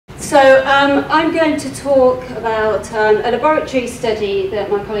I'm going to talk about a laboratory study that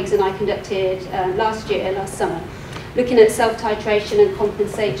my colleagues and I conducted last summer, looking at self-titration and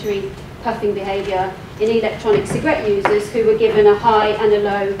compensatory puffing behaviour in electronic cigarette users who were given a high and a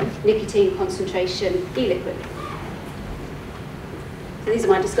low nicotine concentration e-liquid. So these are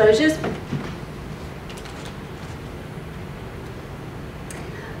my disclosures.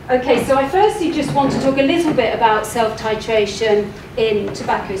 Okay, so I firstly just want to talk a little bit about self-titration in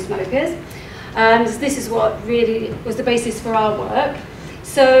tobacco smokers. This is what really was the basis for our work.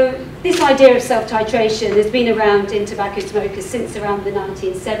 So this idea of self-titration has been around in tobacco smokers since around the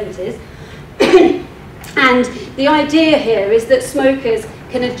 1970s. And the idea here is that smokers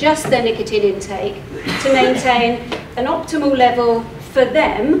can adjust their nicotine intake to maintain an optimal level for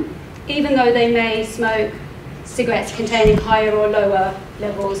them, even though they may smoke cigarettes containing higher or lower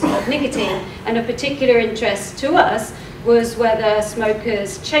levels of nicotine. And of particular interest to us was whether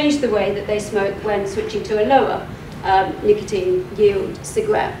smokers changed the way that they smoke when switching to a lower nicotine yield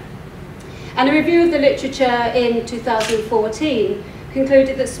cigarette. And a review of the literature in 2014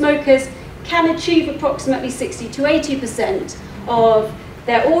 concluded that smokers can achieve approximately 60 to 80% of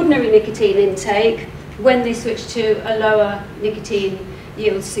their ordinary nicotine intake when they switch to a lower nicotine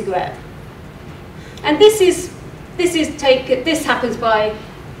yield cigarette. And this happens by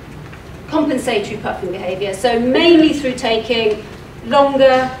compensatory puffing behaviour, so mainly through taking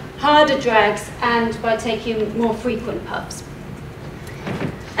longer, harder drags and by taking more frequent puffs.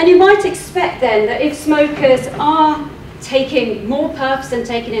 And you might expect then that if smokers are taking more puffs and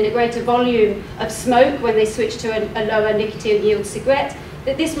taking in a greater volume of smoke when they switch to a lower nicotine yield cigarette,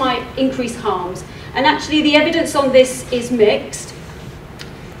 that this might increase harms. And actually the evidence on this is mixed.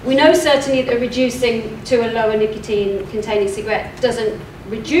 We know certainly that reducing to a lower nicotine containing cigarette doesn't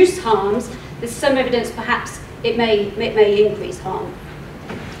reduce harms. There's some evidence perhaps it may increase harm.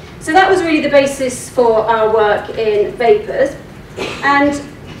 So that was really the basis for our work in vapours. And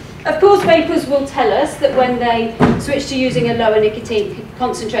of course vapours will tell us that when they switch to using a lower nicotine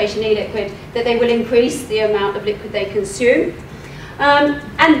concentration e-liquid that they will increase the amount of liquid they consume.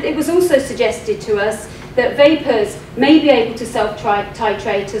 And it was also suggested to us that vapours may be able to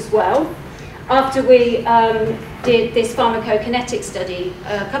self-titrate as well. After we did this pharmacokinetic study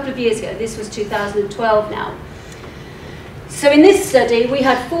a couple of years ago, this was 2012 now. So in this study we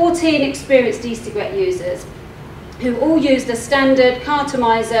had 14 experienced e-cigarette users who all used a standard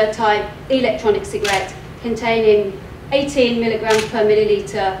cartomizer type electronic cigarette containing 18 milligrams per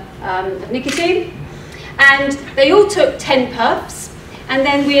milliliter of nicotine. And they all took 10 puffs, and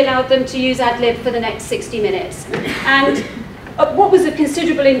then we allowed them to use ad-lib for the next 60 minutes. And what was of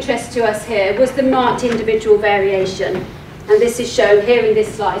considerable interest to us here was the marked individual variation. And this is shown here in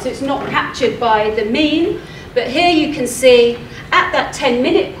this slide. So it's not captured by the mean, but here you can see at that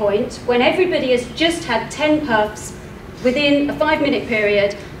 10-minute point, when everybody has just had 10 puffs within a 5-minute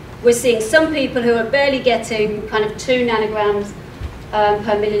period, we're seeing some people who are barely getting kind of 2 nanograms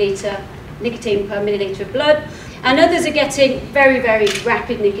per milliliter, nicotine per milliliter of blood, and others are getting very, very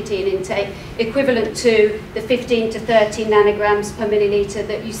rapid nicotine intake, equivalent to the 15 to 30 nanograms per milliliter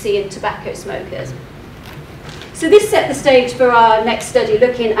that you see in tobacco smokers. So this set the stage for our next study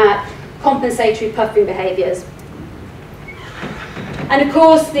looking at compensatory puffing behaviours. And of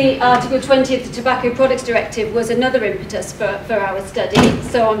course the Article 20 of the Tobacco Products Directive was another impetus for our study.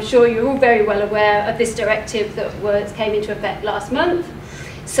 So I'm sure you're all very well aware of this directive that came into effect last month.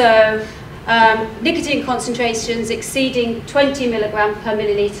 So nicotine concentrations exceeding 20 milligrams per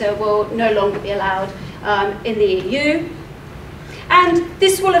milliliter will no longer be allowed in the EU. And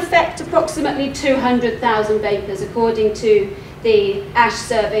this will affect approximately 200,000 vapers, according to the ASH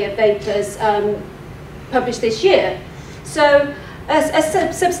survey of vapers published this year. So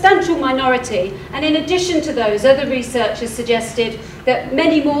a substantial minority, and in addition to those, other research has suggested that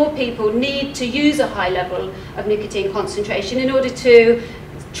many more people need to use a high level of nicotine concentration in order to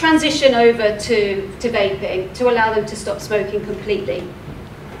transition over to vaping, to allow them to stop smoking completely.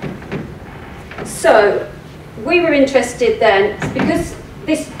 So we were interested then, because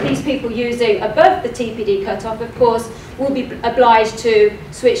these people using above the TPD cutoff, of course, will be obliged to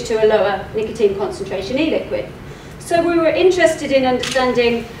switch to a lower nicotine concentration e-liquid. So we were interested in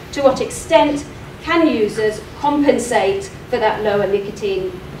understanding to what extent can users compensate for that lower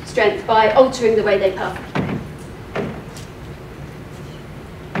nicotine strength by altering the way they puff.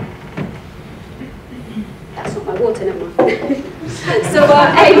 That's not my water, never mind. So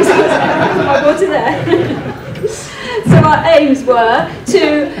our aims, my water there. So our aims were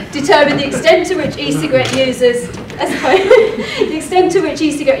to determine the extent to which e-cigarette users, the extent to which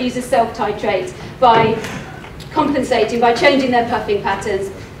e-cigarette users self-titrate by compensating, by changing their puffing patterns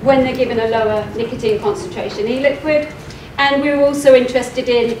when they're given a lower nicotine concentration e-liquid. And we were also interested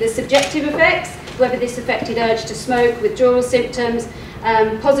in the subjective effects, whether this affected urge to smoke, withdrawal symptoms,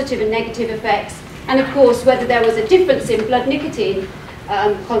 positive and negative effects, and of course whether there was a difference in blood nicotine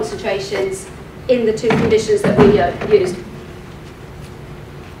concentrations in the two conditions that we used.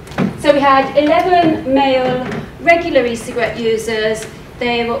 So we had 11 male regular e-cigarette users.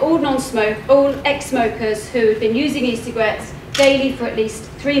 They were all all ex-smokers who had been using e-cigarettes daily for at least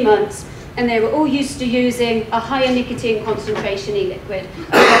 3 months, and they were all used to using a higher nicotine concentration e-liquid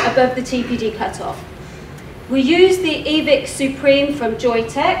above the TPD cutoff. We used the eVic Supreme from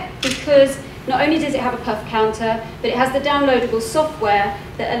Joytech because not only does it have a puff counter, but it has the downloadable software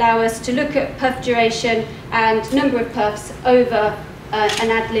that allow us to look at puff duration and number of puffs over an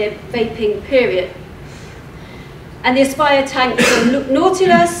ad-lib vaping period. And the Aspire tank from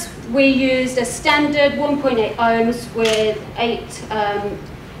Nautilus, we used a standard 1.8 ohms with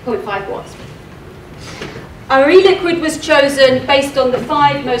 8.5 watts. Our e-liquid was chosen based on the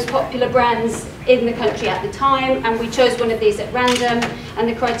 5 most popular brands in the country at the time, and we chose one of these at random, and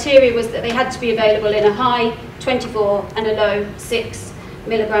the criteria was that they had to be available in a high 24 and a low 6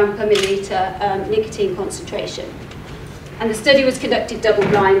 milligram per milliliter nicotine concentration. And the study was conducted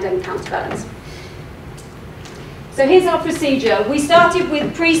double-blind and counterbalanced. So here's our procedure. We started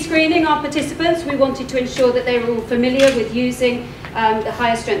with pre-screening our participants. We wanted to ensure that they were all familiar with using the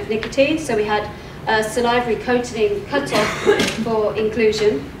higher strength nicotine, so we had a salivary coating cut-off for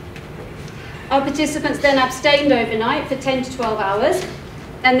inclusion. Our participants then abstained overnight for 10 to 12 hours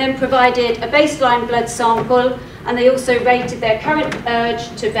and then provided a baseline blood sample, and they also rated their current urge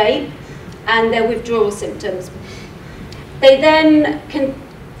to vape and their withdrawal symptoms. They then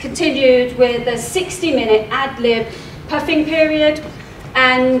continued with a 60-minute ad-lib puffing period,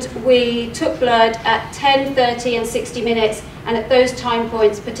 and we took blood at 10, 30 and 60 minutes, and at those time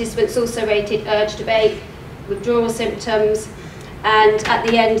points participants also rated urge to vape, withdrawal symptoms, and at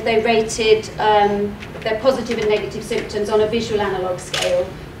the end they rated their positive and negative symptoms on a visual analog scale,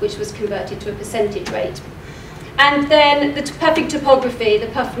 which was converted to a percentage rate. And then the puffing topography, the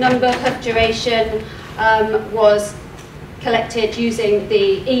puff number, puff duration, was collected using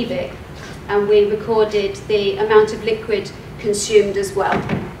the eVic, and we recorded the amount of liquid consumed as well.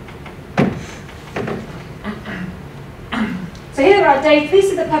 So here are our data.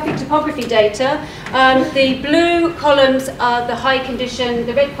 These are the puffing topography data. The blue columns are the high condition,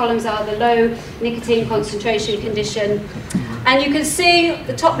 the red columns are the low nicotine concentration condition. And you can see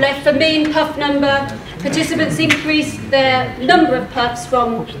the top left, for mean puff number, participants increased their number of puffs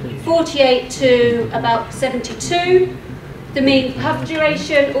from 48 to about 72. The mean puff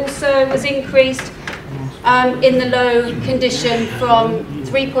duration also was increased in the low condition from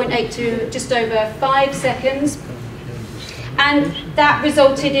 3.8 to just over 5 seconds. And that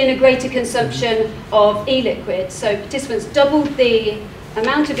resulted in a greater consumption of e-liquid. So participants doubled the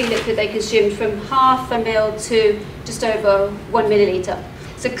amount of e-liquid they consumed from half a mil to just over 1 milliliter.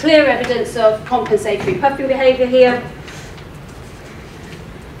 So clear evidence of compensatory puffing behaviour here.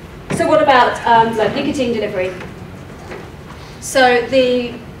 So what about blood nicotine delivery? So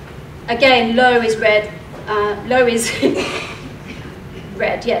again, low is red, low is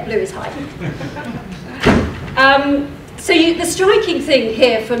red, yeah, blue is high. So the striking thing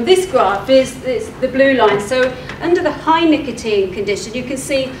here from this graph is the blue line. So under the high nicotine condition, you can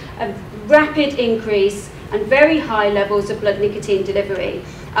see a rapid increase and very high levels of blood nicotine delivery.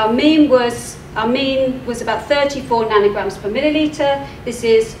 Our mean was about 34 nanograms per milliliter. This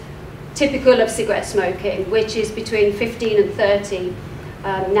is typical of cigarette smoking, which is between 15 and 30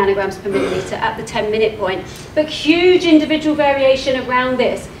 nanograms per milliliter at the 10-minute point. But huge individual variation around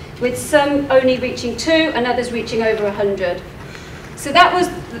this, with some only reaching 2 and others reaching over 100. So that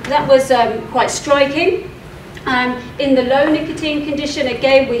was quite striking. In the low nicotine condition,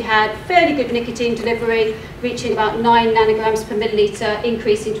 again, we had fairly good nicotine delivery, reaching about 9 nanograms per milliliter,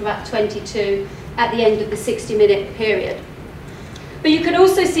 increasing to about 22 at the end of the 60-minute period. But you can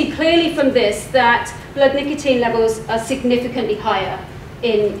also see clearly from this that blood nicotine levels are significantly higher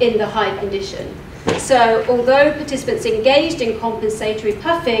in the high condition. So although participants engaged in compensatory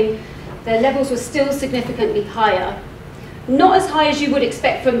puffing, their levels were still significantly higher. Not as high as you would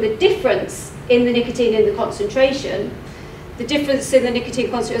expect from the difference in the nicotine in the concentration. The difference in the nicotine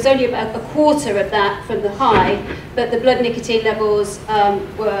concentration was only about a quarter of that from the high, but the blood nicotine levels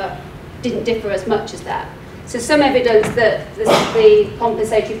didn't differ as much as that. So some evidence that the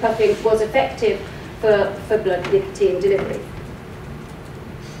compensatory puffing was effective for blood nicotine delivery.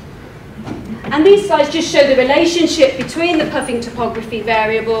 And these slides just show the relationship between the puffing topography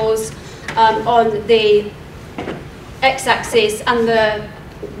variables on the x-axis and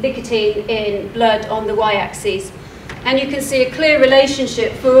the nicotine in blood on the y-axis. And you can see a clear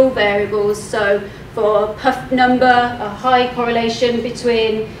relationship for all variables. So for puff number, a high correlation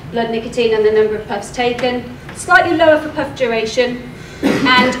between blood nicotine and the number of puffs taken, slightly lower for puff duration,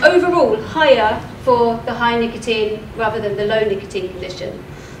 and overall higher for the high nicotine rather than the low nicotine condition.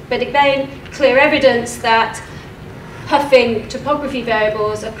 But again, clear evidence that puffing topography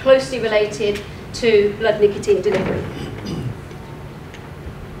variables are closely related to blood nicotine delivery.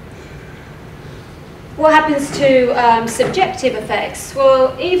 What happens to subjective effects?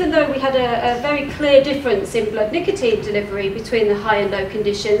 Well, even though we had a very clear difference in blood nicotine delivery between the high and low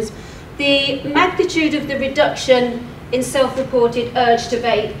conditions, the magnitude of the reduction in self-reported urge to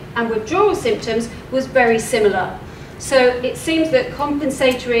vape and withdrawal symptoms was very similar. So it seems that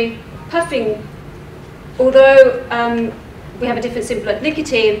compensatory puffing, although we have a difference in blood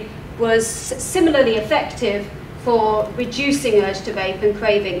nicotine, was similarly effective for reducing urge to vape and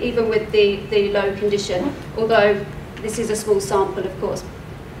craving, even with the low condition, although this is a small sample, of course.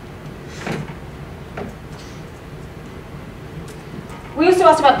 We also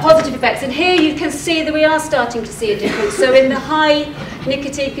asked about positive effects, and here you can see that we are starting to see a difference. So in the high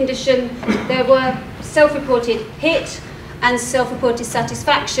nicotine condition, there were self-reported hit and self-reported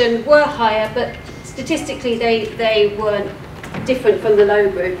satisfaction were higher, but statistically they weren't different from the low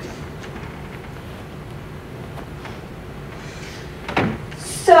group.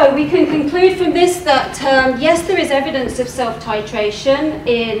 So we can conclude from this that yes, there is evidence of self-titration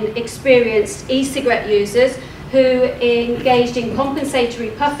in experienced e-cigarette users who engaged in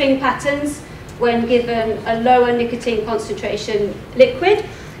compensatory puffing patterns when given a lower nicotine concentration liquid.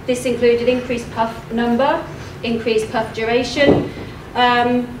 This included increased puff number, increased puff duration,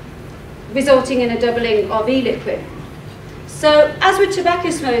 resulting in a doubling of e-liquid. So as with tobacco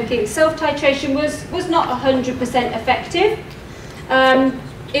smoking, self-titration was not 100% effective.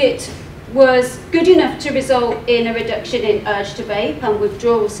 It was good enough to result in a reduction in urge to vape and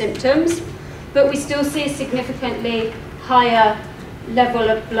withdrawal symptoms, but we still see a significantly higher level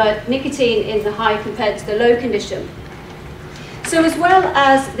of blood nicotine in the high compared to the low condition. So as well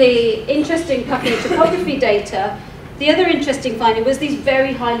as the interesting puffing topography data, the other interesting finding was these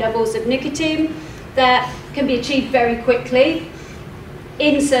very high levels of nicotine that can be achieved very quickly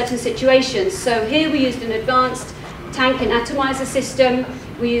in certain situations. So here we used an advanced tank and atomizer system.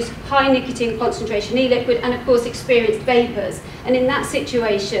 We use high nicotine concentration e-liquid and of course experienced vapors. And in that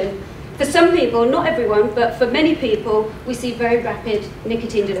situation, for some people, not everyone, but for many people, we see very rapid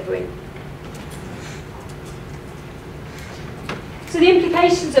nicotine delivery. So the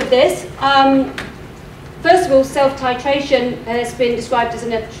implications of this, first of all, self-titration has been described as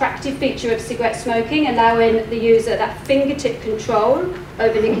an attractive feature of cigarette smoking, allowing the user that fingertip control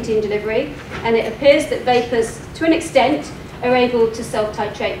over nicotine delivery. And it appears that vapors, to an extent, are able to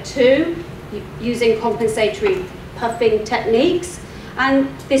self-titrate too, using compensatory puffing techniques. And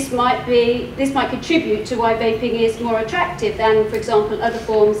this might contribute to why vaping is more attractive than, for example, other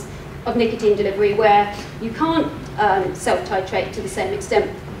forms of nicotine delivery where you can't self-titrate to the same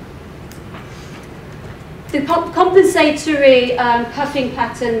extent. The compensatory puffing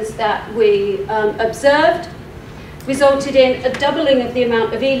patterns that we observed resulted in a doubling of the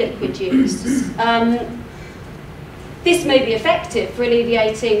amount of e-liquid used. This may be effective for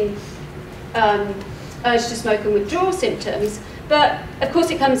alleviating urge to smoke and withdrawal symptoms, but of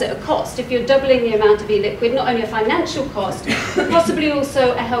course it comes at a cost. If you're doubling the amount of e-liquid, not only a financial cost, but possibly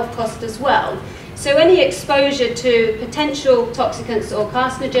also a health cost as well. So any exposure to potential toxicants or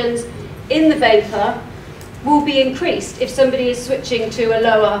carcinogens in the vapor will be increased if somebody is switching to a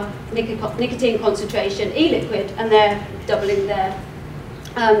lower nicotine concentration e-liquid and they're doubling their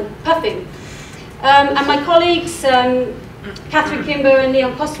puffing. And my colleagues, Catherine Kimber and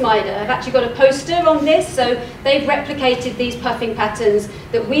Leon Kosmeider, have actually got a poster on this. So they've replicated these puffing patterns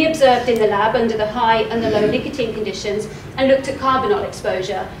that we observed in the lab under the high and the low nicotine conditions and looked at carbonyl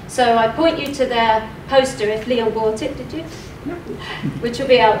exposure. So I point you to their poster, if Leon bought it, did you? No. Which will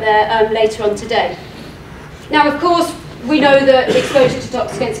be out there later on today. Now, of course, we know that exposure to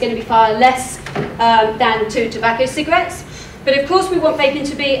toxicants is going to be far less than to tobacco cigarettes. But of course, we want vaping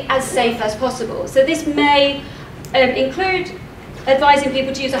to be as safe as possible. So this may include advising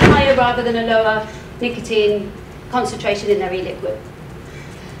people to use a higher rather than a lower nicotine concentration in their e-liquid.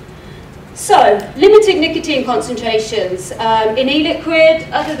 So, limited nicotine concentrations in e-liquid,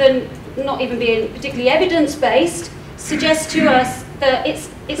 other than not even being particularly evidence-based, suggest to us that it's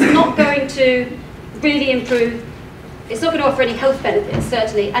not going to really improve. It's not going to offer any health benefits,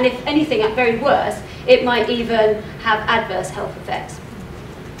 certainly, and if anything, at very worst, it might even have adverse health effects.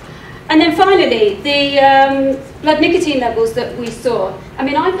 And then finally, the blood nicotine levels that we saw. I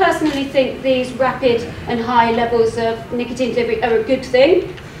mean, I personally think these rapid and high levels of nicotine delivery are a good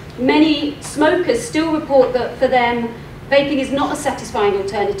thing. Many smokers still report that for them, vaping is not a satisfying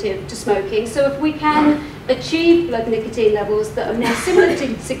alternative to smoking. So if we can achieve blood nicotine levels that are more similar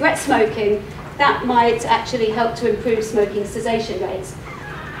to cigarette smoking, that might actually help to improve smoking cessation rates.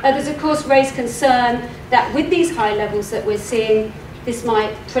 Others, of course, raise concern that with these high levels that we're seeing, this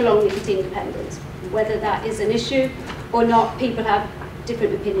might prolong nicotine dependence. Whether that is an issue or not, people have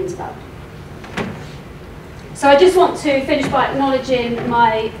different opinions about. So I just want to finish by acknowledging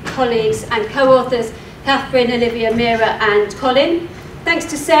my colleagues and co-authors, Catherine, Olivia, Mira and Colin. Thanks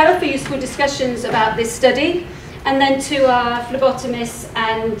to Sarah for useful discussions about this study, and then to our phlebotomists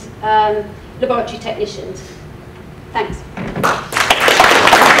and laboratory technicians. Thanks.